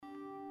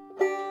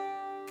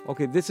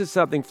Okay, this is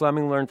something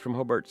Fleming learned from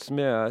Hobart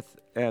Smith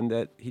and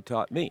that he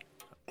taught me.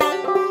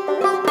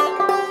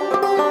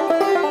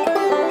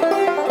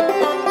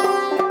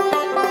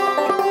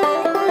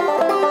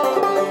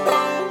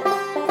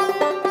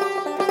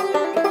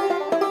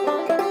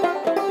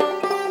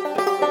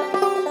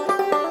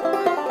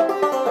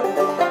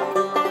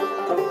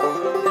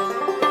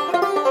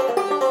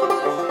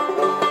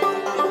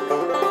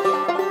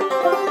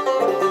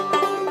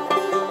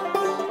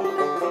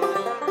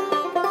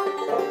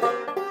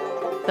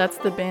 That's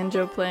the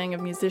banjo playing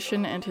of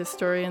musician and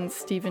historian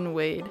Stephen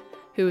Wade,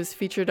 who was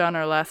featured on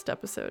our last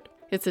episode.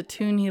 It's a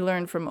tune he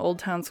learned from Old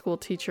Town School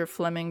teacher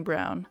Fleming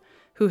Brown,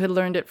 who had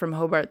learned it from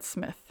Hobart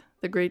Smith,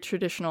 the great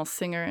traditional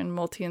singer and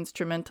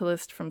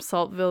multi-instrumentalist from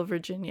Saltville,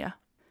 Virginia.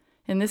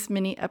 In this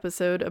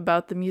mini-episode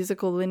about the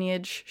musical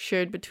lineage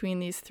shared between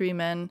these three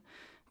men,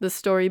 the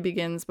story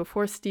begins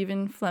before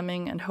Stephen,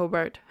 Fleming, and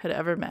Hobart had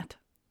ever met.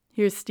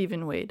 Here's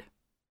Stephen Wade.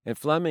 And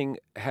Fleming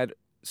had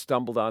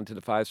stumbled onto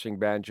the five-string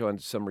banjo and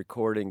some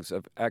recordings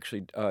of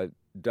actually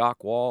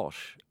Doc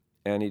Walsh,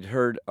 and he'd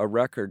heard a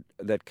record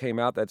that came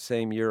out that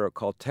same year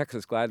called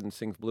Texas Gladden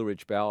Sings Blue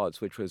Ridge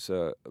Ballads, which was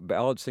a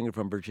ballad singer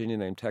from Virginia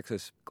named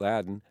Texas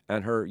Gladden,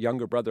 and her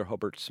younger brother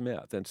Hobart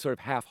Smith, and sort of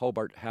half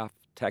Hobart, half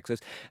Texas.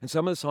 And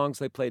some of the songs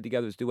they played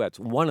together as duets.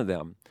 One of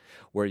them,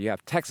 where you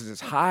have Texas's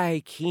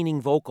high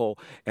keening vocal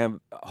and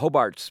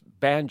Hobart's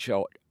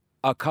banjo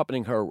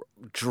accompanying her,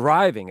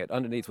 driving it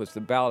underneath, was the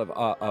ballad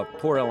of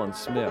Poor Ellen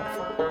Smith.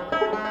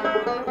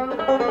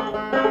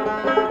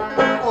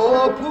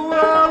 Oh, poor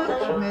Ellen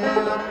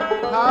Smith,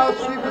 how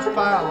she was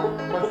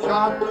found, was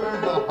shot through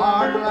the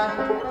heart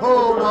like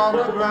cold on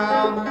the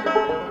ground.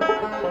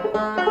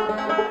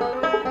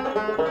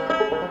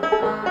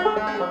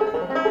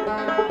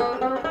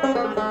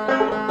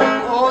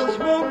 Oh, the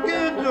smoke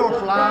began to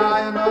fly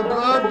and the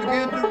blood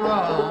began to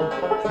run.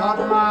 Shot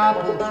my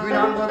poor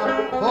sweetheart with a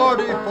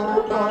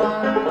 44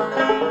 gun.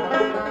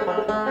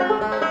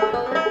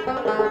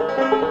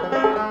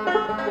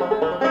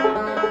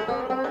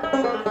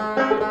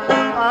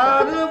 I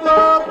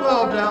never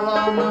loved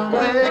Ellen,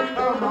 make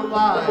her my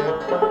life.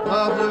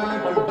 Loved her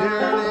too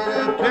dearly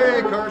to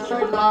take her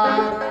sweet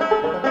life.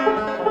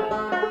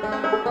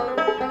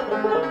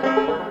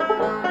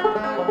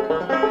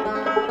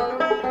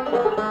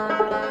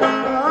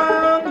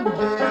 I'm in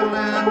jail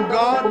and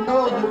God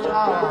knows it's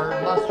hard.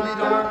 My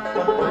sweetheart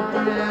put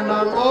me in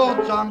a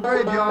lonesome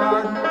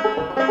graveyard.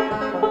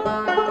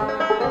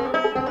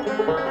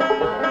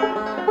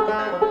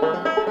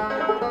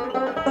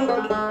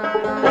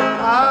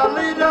 I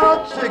laid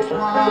out 6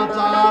 months,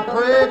 I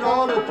prayed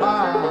all the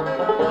time.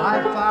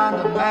 I'd find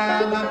a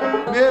man that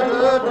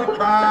committed the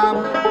crime.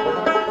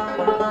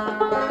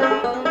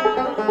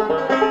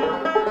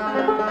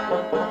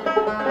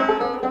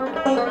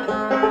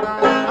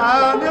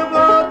 I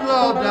never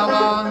loved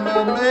Ellen to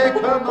make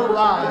her my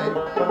life.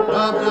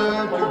 Loved her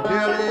too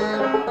dearly,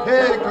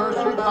 take her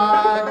sweet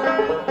life.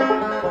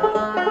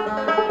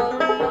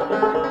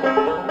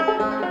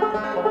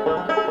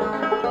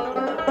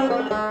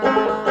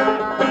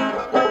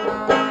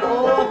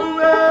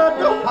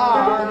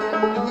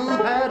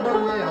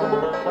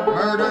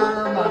 Murder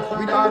my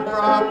sweetheart for a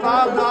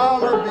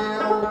 $5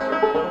 bill.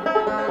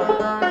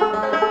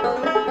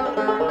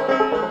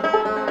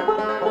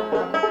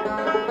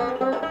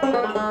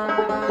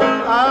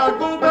 I'll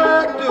go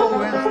back to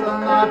Winston,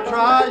 my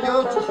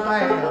trial to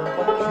stand.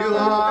 She'll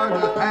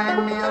hardly hang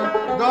me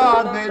if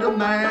God made a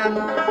man.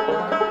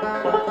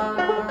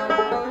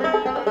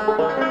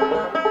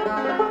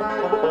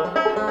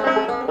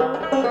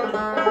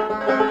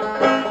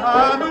 I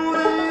know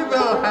they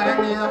will hang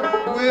you,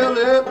 will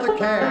if they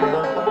can.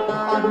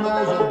 God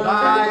knows I'll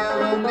die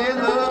of an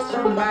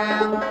innocent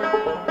man.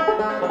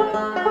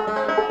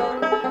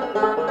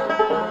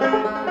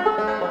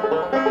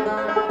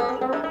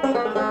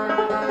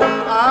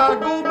 I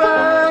go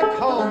back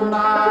home,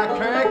 my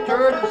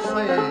character to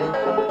save.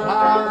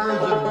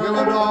 Flowers and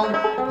willow on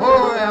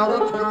poor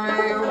Ellen's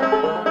grave.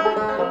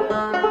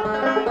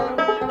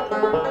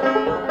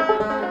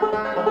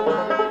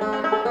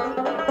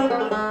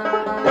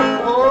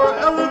 Poor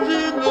Ellen's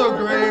in the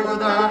grave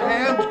with her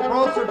hands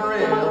across her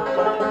breast.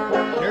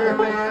 Sheriff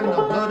and the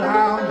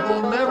bloodhounds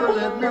will never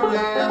let me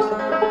rest.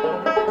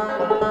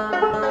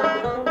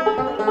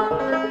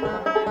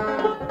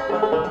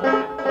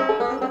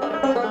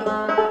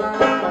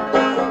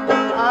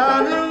 I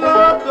knew I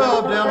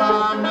loved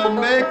Ellen to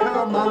make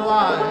her my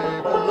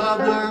life. I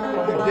loved her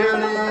too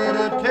dearly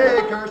to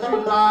take her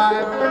sweet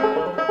life.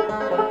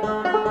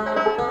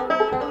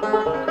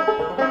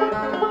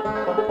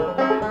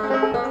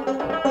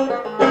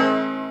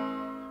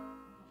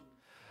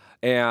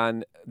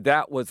 And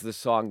that was the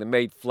song that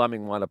made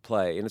Fleming want to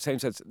play. In the same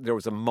sense, there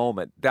was a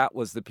moment. That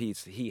was the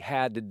piece. He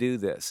had to do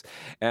this.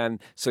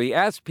 And so he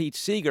asked Pete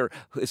Seeger,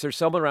 is there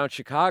someone around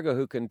Chicago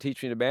who can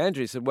teach me the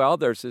banjo? He said, well,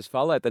 there's this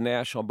fellow at the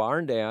National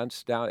Barn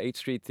Dance down 8th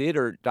Street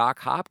Theater, Doc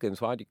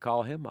Hopkins. Why don't you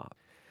call him up?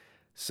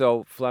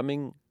 So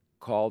Fleming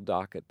called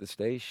Doc at the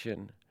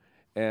station.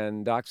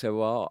 And Doc said,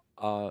 well,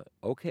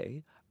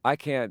 okay, I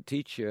can't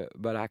teach you,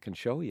 but I can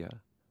show you.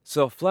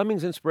 So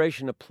Fleming's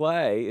inspiration to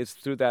play is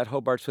through that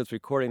Hobart Smith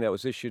recording that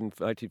was issued in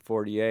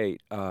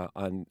 1948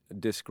 on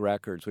Disc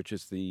Records, which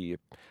is the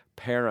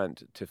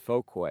parent to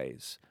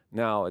Folkways.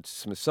 Now it's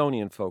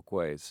Smithsonian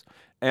Folkways.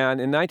 And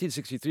in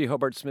 1963,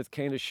 Hobart Smith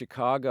came to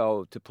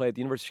Chicago to play at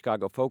the University of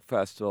Chicago Folk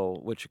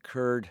Festival, which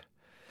occurred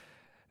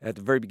at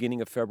the very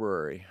beginning of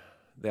February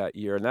that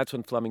year. And that's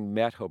when Fleming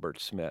met Hobart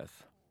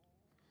Smith.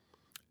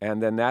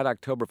 And then that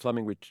October,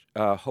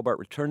 Hobart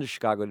returned to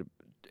Chicago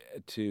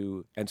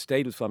and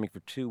stayed with Fleming for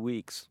 2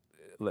 weeks,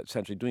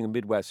 essentially doing a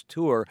Midwest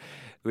tour,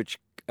 which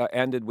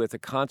ended with a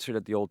concert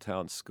at the Old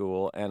Town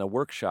School and a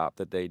workshop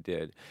that they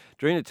did.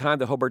 During the time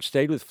that Hobart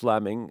stayed with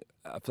Fleming,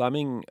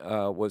 Fleming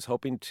was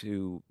hoping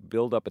to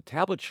build up a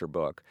tablature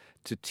book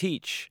to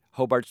teach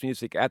Hobart's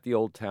music at the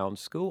Old Town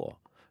School,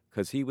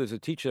 because he was a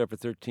teacher there for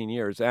 13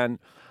 years. And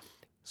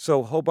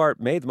so Hobart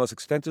made the most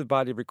extensive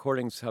body of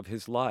recordings of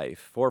his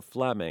life for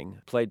Fleming.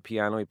 Played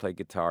piano, he played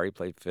guitar, he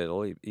played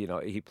fiddle.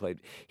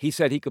 He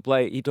said he could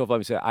play. He told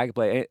Fleming, he said, I could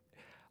play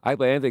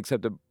anything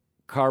except a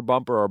car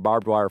bumper or a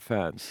barbed wire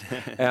fence.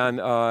 And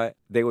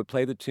they would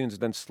play the tunes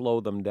and then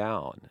slow them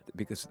down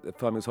because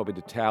Fleming was hoping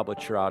to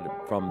tablature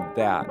out from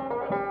that.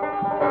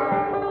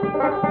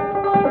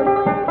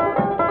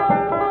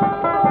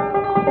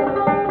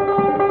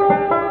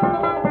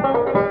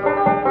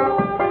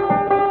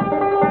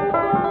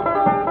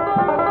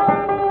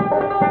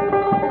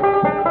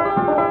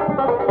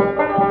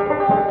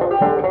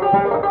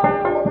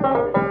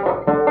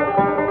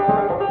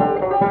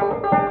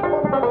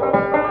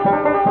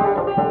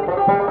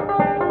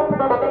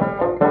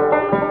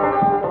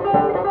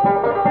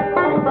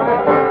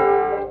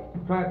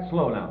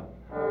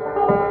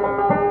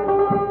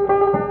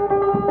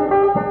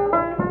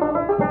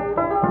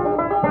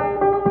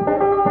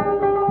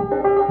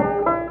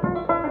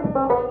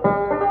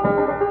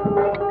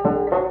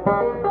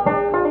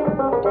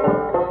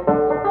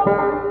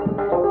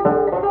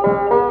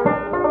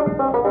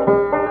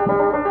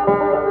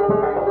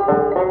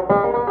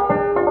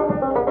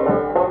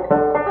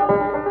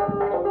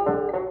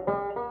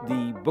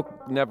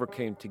 Never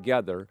came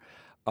together,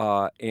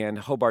 and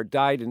Hobart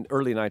died in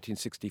early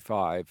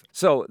 1965.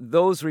 So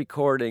those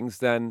recordings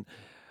then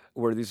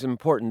were these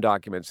important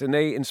documents, and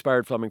they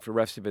inspired Fleming for the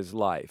rest of his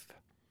life.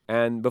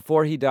 And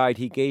before he died,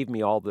 he gave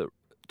me all the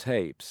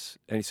tapes,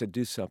 and he said,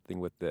 do something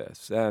with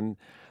this. And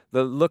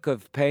the look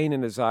of pain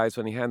in his eyes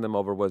when he handed them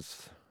over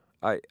was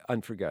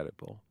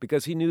unforgettable,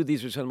 because he knew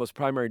these were some of the most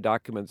primary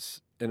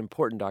documents and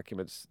important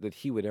documents that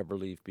he would ever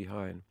leave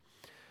behind.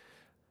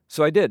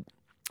 So I did.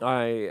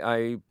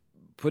 I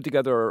put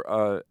together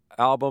an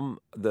album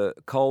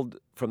called,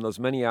 from those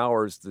many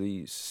hours,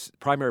 the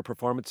primary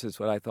performances,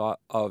 what I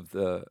thought of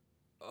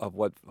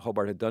what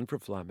Hobart had done for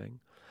Fleming.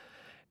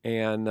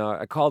 And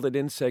I called it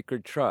In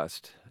Sacred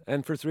Trust,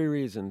 and for 3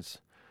 reasons.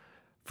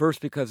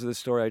 First, because of the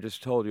story I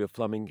just told you of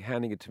Fleming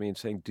handing it to me and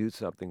saying, do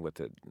something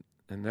with it.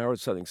 And there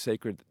was something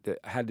sacred that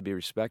had to be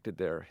respected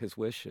there, his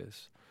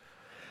wishes.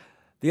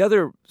 The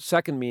other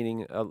second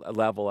meaning, a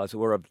level, as it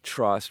were, of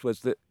trust, was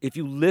that if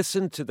you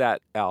listen to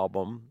that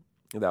album,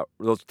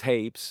 those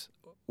tapes,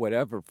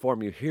 whatever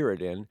form you hear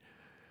it in,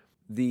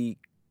 the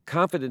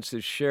confidence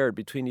is shared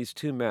between these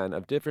two men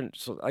of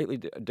slightly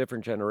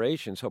different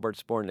generations.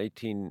 Hobart's born in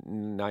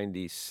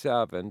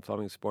 1897,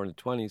 Fleming's born in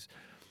the 20s.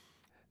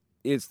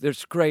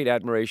 There's great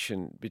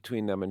admiration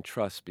between them and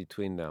trust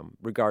between them,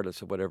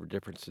 regardless of whatever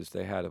differences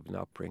they had of an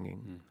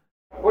upbringing.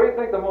 What do you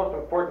think the most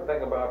important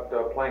thing about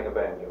playing a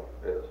banjo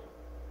is?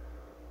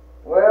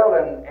 Well,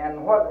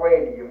 and what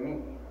way do you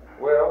mean?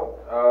 Well,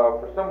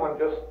 for someone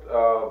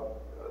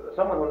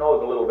someone who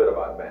knows a little bit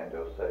about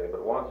banjos, say,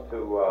 but wants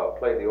to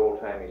play the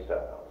old-timey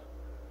styles,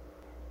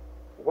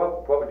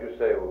 what would you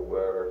say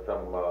were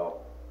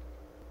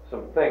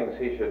some things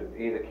he should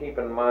either keep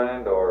in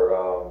mind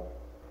or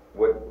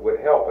would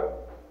help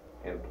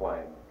him in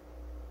playing?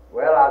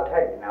 Well, I'll tell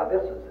you, now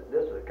this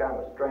is kind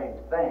of a strange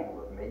thing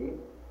with me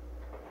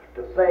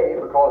to say,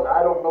 because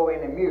I don't know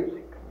any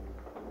music.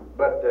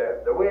 But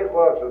the way it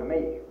was with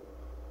me,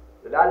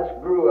 that I just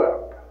grew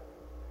up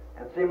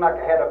and seemed like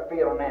I had a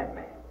feeling in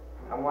me.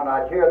 And when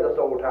I'd hear this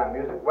old-time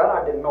music, well,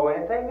 I didn't know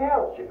anything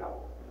else,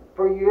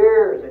 For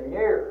years and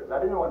years, I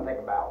didn't know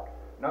anything about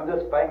none of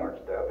this fingering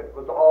stuff. It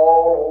was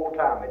all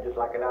old-timey, just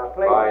like it I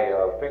played. By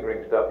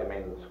fingering stuff, you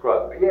mean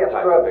scrub? Yeah,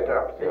 scrub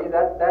stuff. See,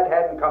 that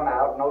hadn't come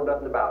out, no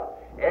nothing about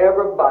it.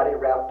 Everybody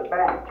rapped the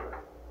banjo.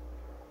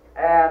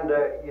 And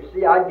you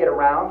see, I'd get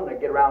around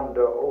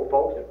old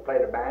folks that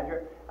played the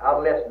banjo. I'd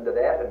listen to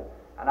that,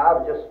 and I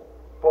was just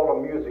full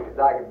of music as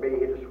I could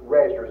be. It just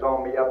registers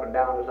on me up and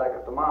down just like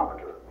a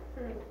thermometer.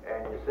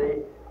 And you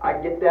see, I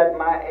get that in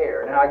my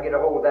ear, and then I get a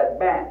hold of that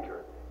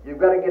banjo. You've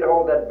got to get a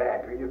hold of that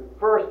banjo. You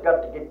first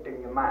got to get it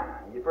in your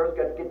mind. You first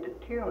got to get the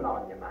tune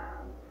on your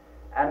mind.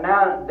 And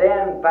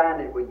then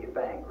find it with your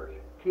fingers.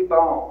 Keep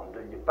on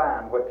till you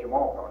find what you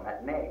want on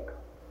that neck.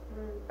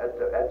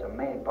 That's the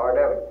main part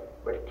of it.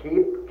 But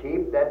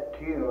keep that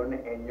tune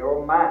in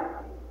your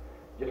mind,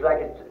 just like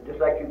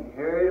you can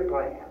hear it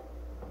playing.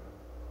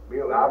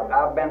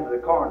 I've been to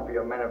the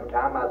cornfield many a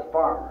time. I was a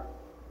farmer,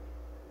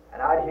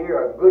 and I'd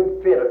hear a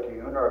good fiddle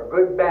tune or a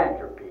good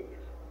banjo piece,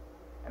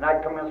 and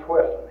I'd commence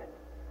whistling it.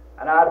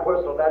 And I'd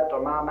whistle that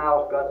till my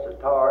mouth got so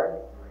tired,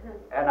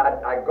 and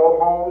I'd go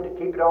home to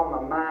keep it on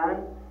my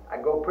mind.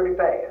 I'd go pretty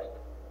fast,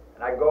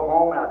 and I'd go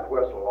home and I'd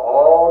whistle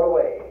all the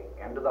way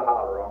into the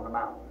holler on the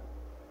mountain.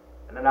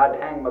 And then I'd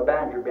hang my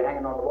banjo, be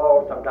hanging on the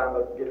wall. Sometimes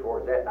I'd get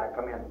towards that, and I'd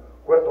come in,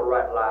 whistle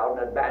right loud,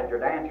 and that banjo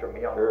would answer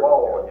me on the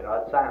wall, you know,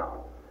 that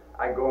sound.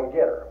 I'd go and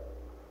get her.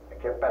 I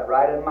kept that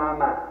right in my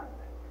mind,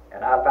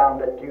 and I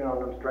found that tune on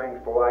them strings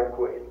before I'd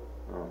quit.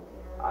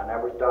 I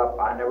never stopped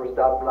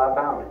till I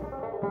found it.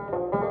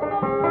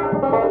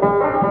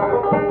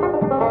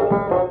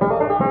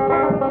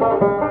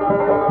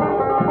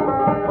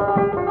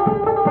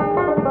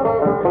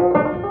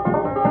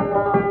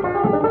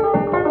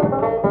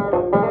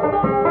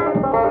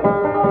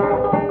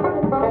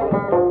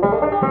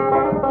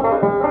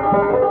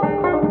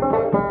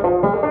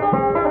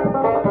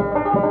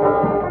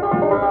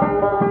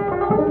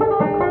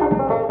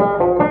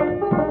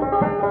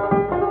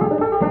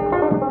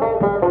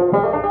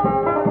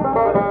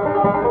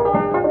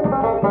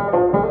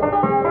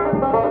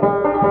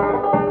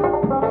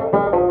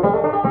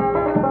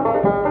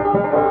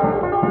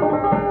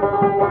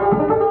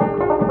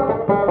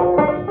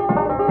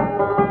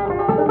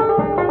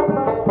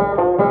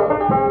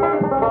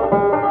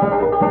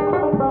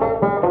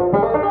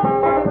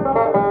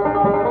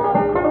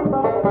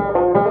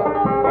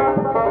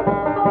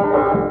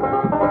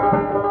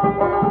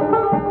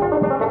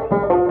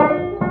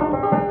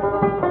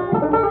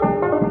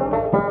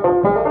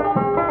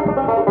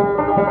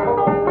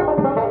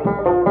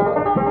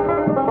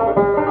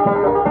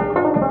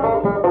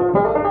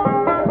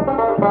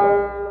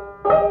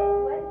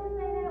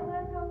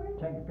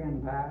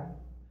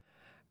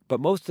 But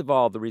most of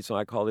all, the reason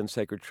I called in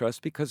Sacred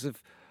Trust, because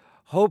of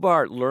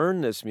Hobart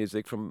learned this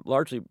music from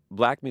largely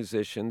black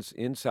musicians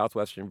in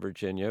southwestern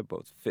Virginia,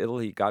 both fiddle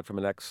he got from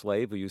an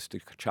ex-slave who used to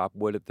chop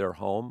wood at their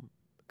home,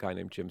 a guy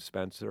named Jim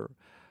Spencer,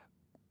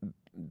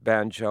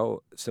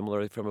 banjo,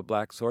 similarly from a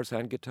black source,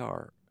 and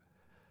guitar.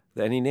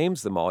 And he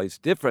names them all. He's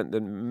different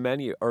than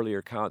many earlier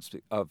accounts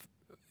of,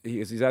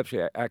 he's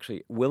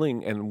actually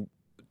willing and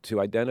to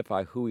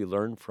identify who he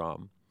learned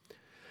from.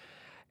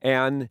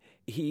 And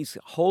he's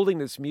holding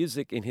this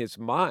music in his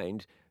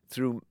mind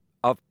through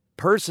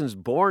persons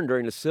born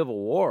during the Civil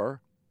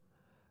War,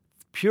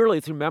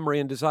 purely through memory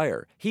and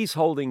desire. He's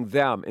holding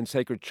them in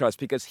sacred trust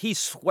because he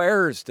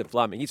swears to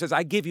Fleming. He says,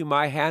 I give you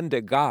my hand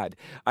to God.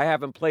 I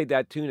haven't played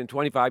that tune in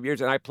 25 years,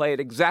 and I play it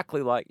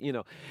exactly like,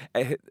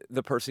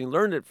 the person he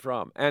learned it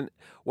from. And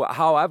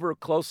however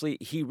closely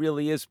he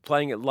really is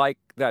playing it like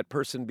that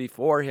person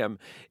before him,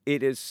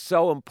 it is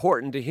so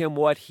important to him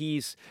what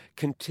he's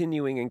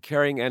continuing and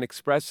carrying and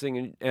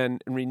expressing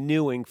and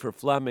renewing for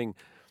Fleming.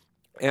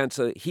 And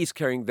so he's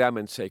carrying them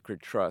in sacred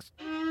trust.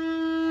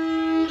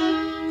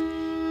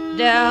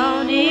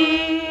 Down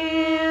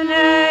in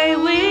a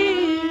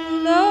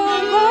willow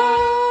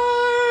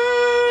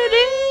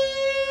garden,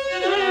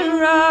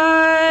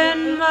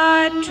 ride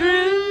my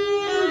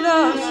true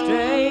love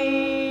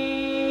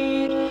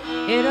straight.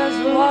 It is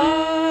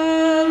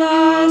while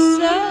I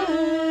sat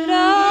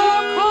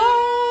a-courting,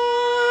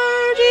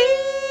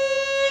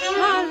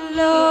 my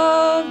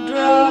love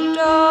dropped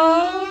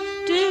off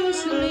to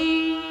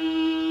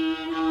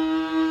sleep.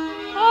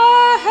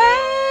 I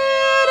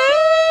had a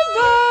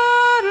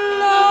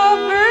bottle of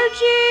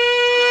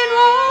virgin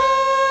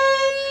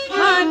wine,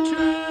 my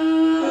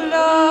true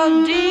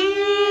love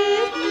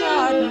did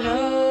not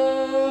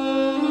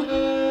know.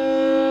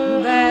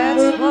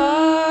 That's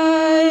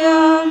why I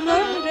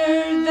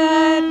murdered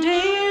that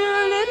dear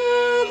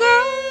little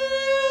girl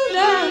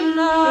down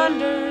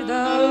under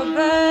the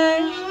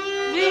bed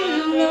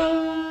below.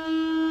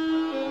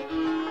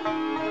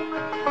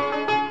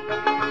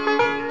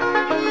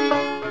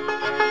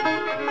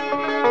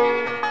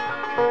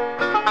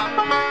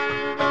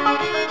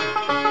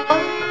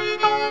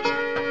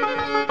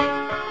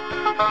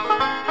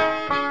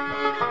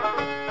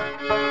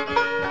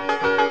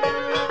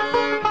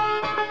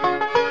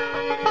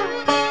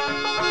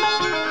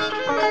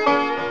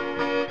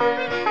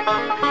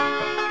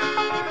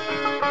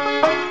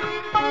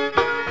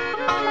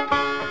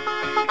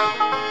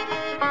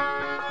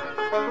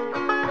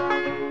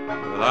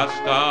 Well, I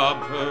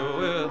stabbed her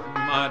with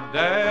my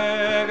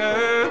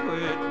dagger,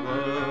 which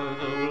was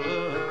a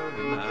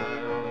bloody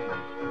knife.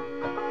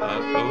 I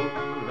threw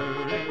her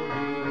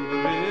into the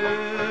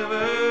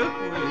river,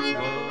 which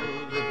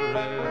was a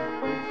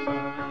dreadful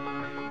sight.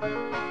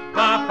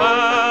 My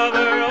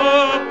father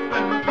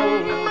often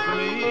told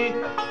me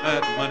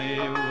that money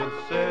would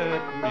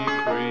set me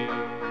free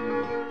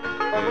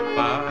if I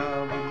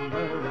would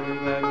murder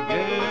that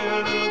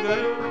little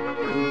girl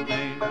whose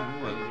name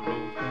was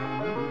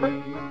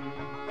Rosemary.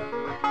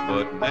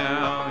 But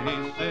now he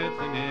sits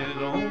in his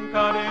own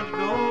cottage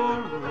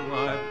door,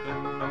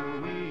 wiping a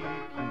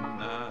weeping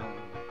night,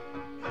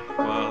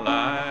 while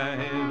I,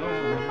 his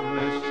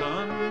only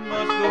son,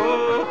 must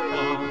go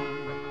on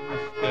the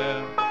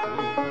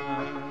scaffold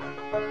high.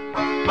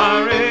 My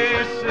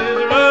race is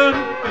run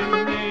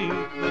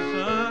beneath the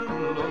sun,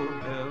 Lord,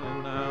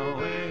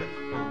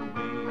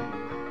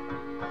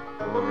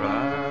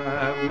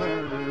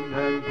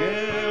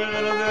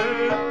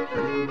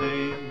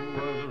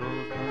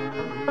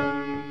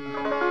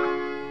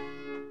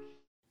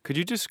 Could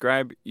you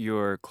describe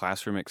your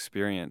classroom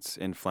experience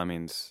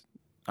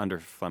under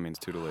Fleming's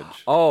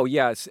tutelage? Oh,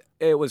 yes.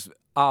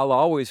 I'll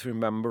always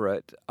remember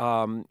it.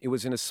 It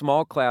was in a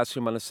small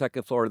classroom on the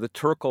second floor of the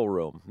Turkle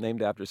Room,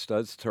 named after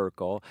Studs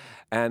Terkel,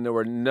 and there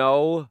were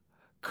no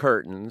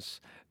curtains.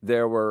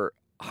 There were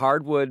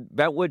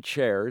bentwood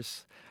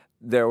chairs.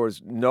 There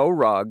was no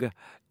rug,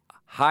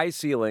 high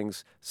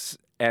ceilings,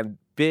 and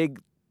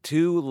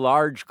two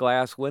large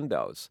glass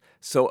windows.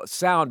 So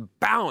sound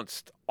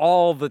bounced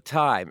all the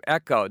time,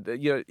 echoed,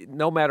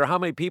 no matter how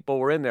many people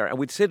were in there. And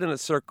we'd sit in a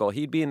circle.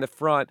 He'd be in the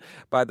front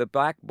by the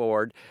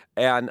blackboard,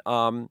 and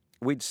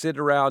we'd sit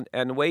around.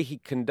 And the way he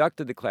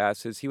conducted the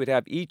classes, he would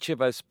have each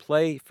of us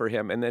play for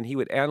him, and then he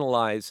would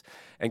analyze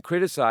and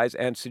criticize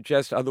and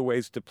suggest other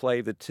ways to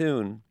play the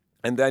tune.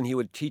 And then he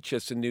would teach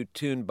us a new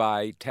tune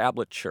by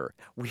tablature.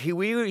 He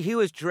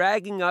was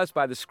dragging us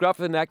by the scruff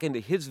of the neck into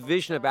his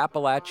vision of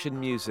Appalachian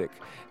music,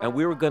 and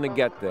we were going to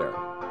get there.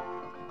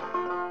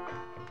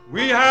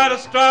 We had a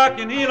strike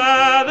in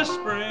Eli this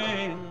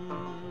spring,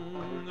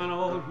 and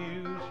old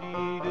Hughes,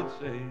 he did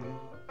say,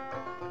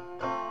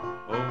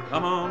 oh,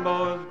 come on,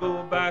 boys,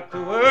 go back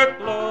to work,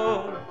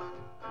 Lord,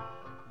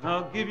 and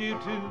I'll give you 2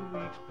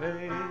 weeks'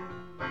 pay.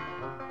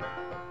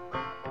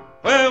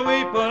 Well,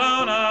 we put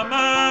on our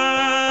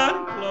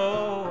mine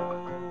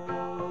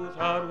clothes,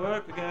 hard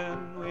work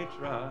again we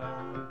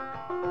tried.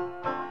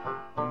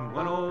 And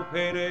when old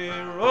payday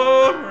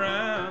rolled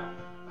around,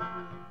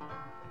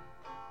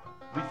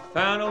 we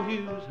found old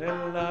Hughes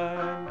had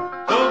lied.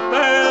 So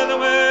fare thee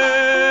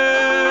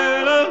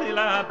well, old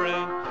Eli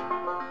Branch,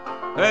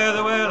 fare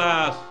thee well,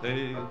 I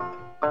say.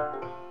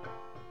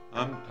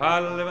 I'm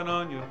tired of living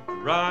on your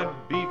dried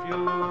beef,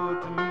 your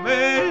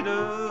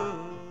tomatoes.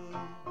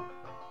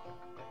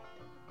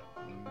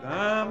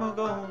 I'm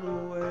a-going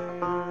away.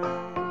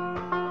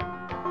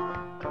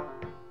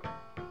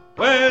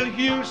 Well,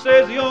 Hugh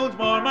says he owns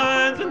more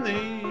mines than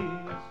these.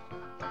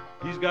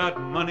 He's got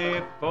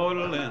money for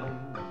to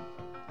lend.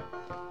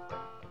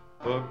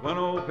 But when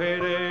old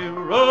payday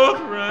rolls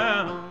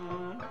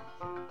around,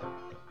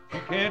 he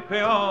can't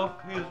pay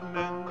off his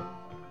men.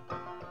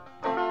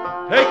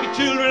 Take your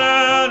children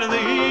out of the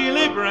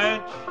Ely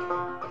branch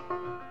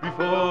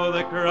before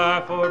they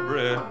cry for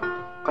bread.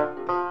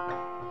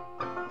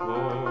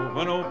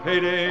 When old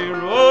payday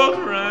rolls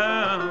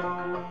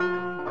around,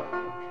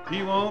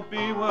 he won't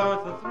be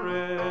worth a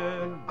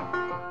thread.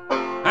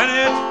 And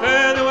it's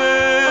fare thee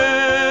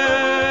well,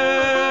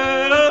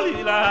 old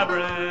Eli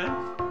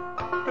Branch,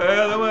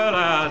 fare thee well,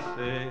 I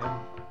say.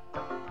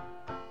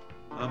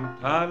 I'm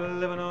tired of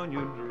living on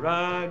your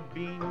dried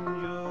beans,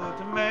 your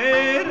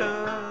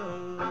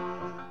tomatoes,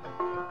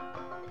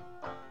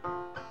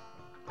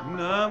 and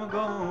I'm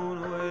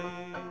going away.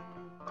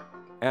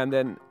 And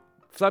then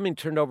Fleming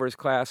turned over his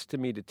class to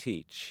me to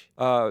teach.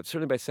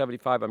 Certainly by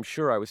 75, I'm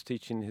sure I was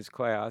teaching his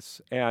class.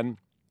 And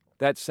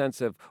that sense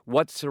of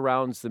what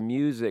surrounds the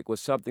music was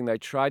something that I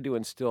tried to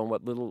instill in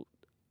what little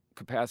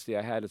capacity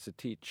I had as a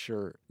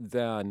teacher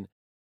then.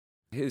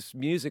 His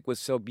music was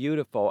so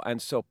beautiful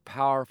and so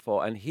powerful,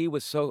 and he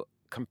was so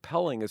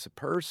compelling as a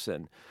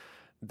person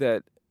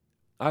that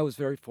I was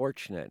very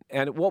fortunate.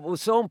 And what was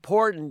so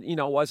important,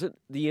 wasn't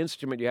the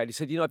instrument you had. He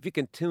said, if you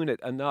can tune it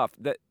enough,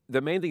 that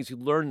the main thing is you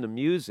learn the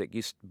music.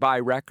 You buy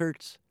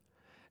records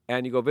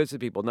and you go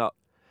visit people. Now,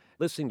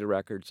 listening to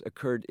records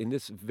occurred in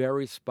this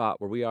very spot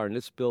where we are in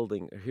this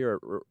building here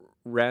at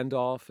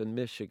Randolph in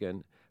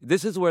Michigan.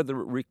 This is where the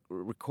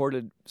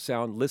recorded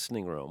sound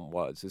listening room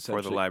was, essentially.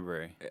 Or the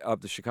library.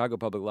 Of the Chicago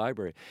Public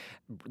Library.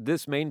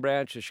 This main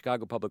branch of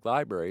Chicago Public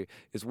Library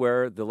is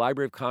where the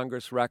Library of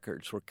Congress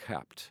records were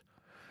kept.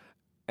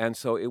 And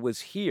so it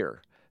was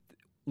here,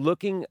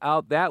 looking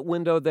out that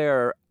window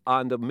there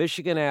on the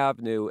Michigan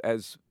Avenue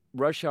as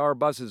rush hour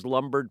buses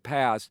lumbered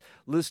past,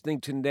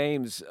 listening to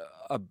names,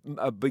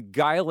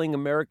 beguiling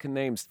American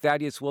names,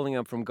 Thaddeus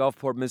Willingham from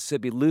Gulfport,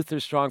 Mississippi, Luther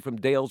Strong from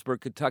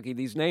Dalesburg, Kentucky,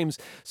 these names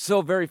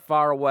so very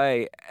far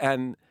away,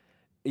 and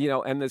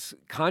this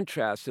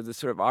contrast to the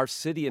sort of our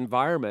city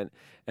environment,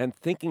 and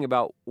thinking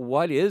about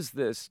what is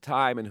this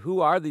time and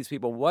who are these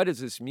people, what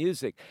is this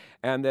music,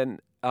 and then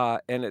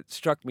and it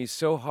struck me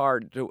so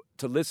hard to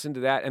listen to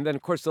that. And then,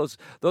 of course, those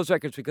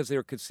records, because they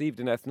were conceived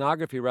in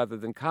ethnography rather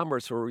than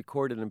commerce, were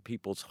recorded in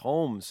people's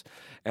homes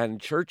and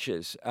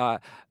churches.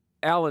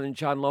 Alan and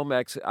John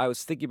Lomax, I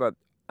was thinking about,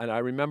 and I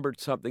remembered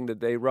something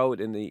that they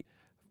wrote in the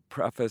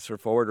preface or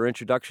forward or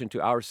introduction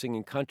to Our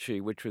Singing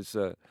Country, which was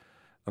a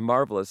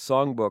marvelous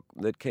songbook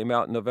that came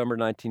out in November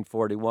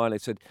 1941. They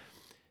said,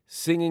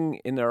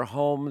 singing in their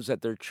homes,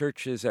 at their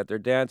churches, at their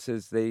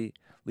dances, they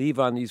leave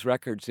on these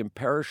records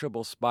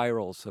imperishable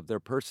spirals of their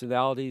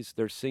personalities,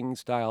 their singing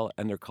style,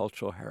 and their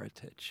cultural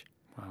heritage.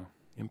 Wow.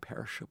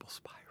 Imperishable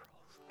spirals.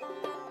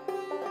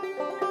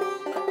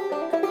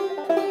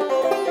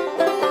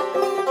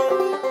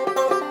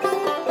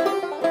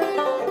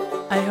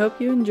 I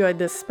hope you enjoyed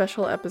this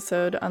special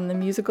episode on the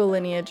musical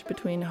lineage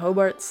between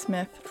Hobart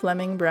Smith,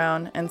 Fleming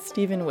Brown, and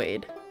Stephen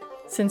Wade.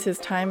 Since his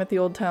time at the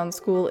Old Town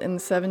School in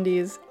the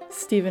 70s,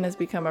 Stephen has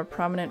become a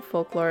prominent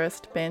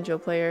folklorist, banjo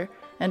player,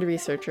 and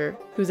researcher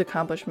whose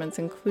accomplishments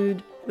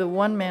include the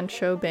one-man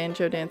show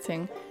banjo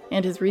dancing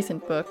and his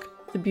recent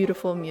book, The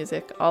Beautiful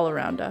Music All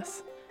Around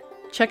Us.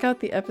 Check out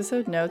the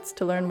episode notes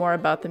to learn more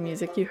about the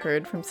music you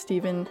heard from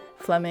Stephen,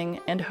 Fleming,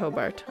 and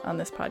Hobart on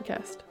this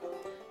podcast.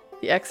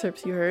 The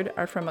excerpts you heard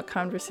are from a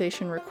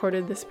conversation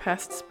recorded this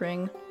past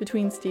spring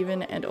between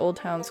Stephen and Old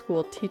Town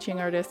School teaching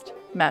artist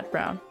Matt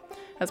Brown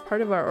as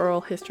part of our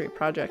oral history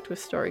project with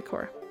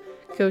StoryCorps.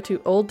 Go to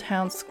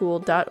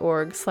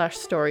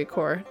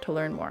oldtownschool.org/StoryCorps to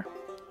learn more.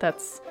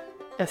 That's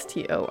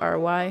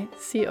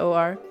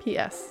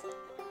StoryCorps.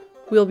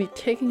 We'll be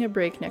taking a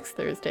break next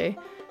Thursday,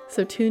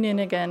 so tune in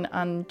again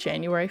on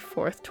January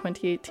 4th,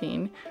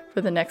 2018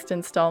 for the next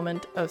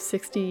installment of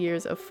 60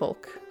 Years of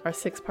Folk, our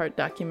 6-part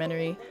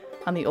documentary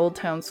on the Old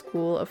Town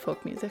School of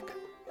Folk Music.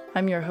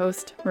 I'm your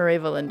host, Murray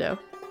Valindo.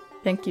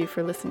 Thank you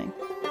for listening.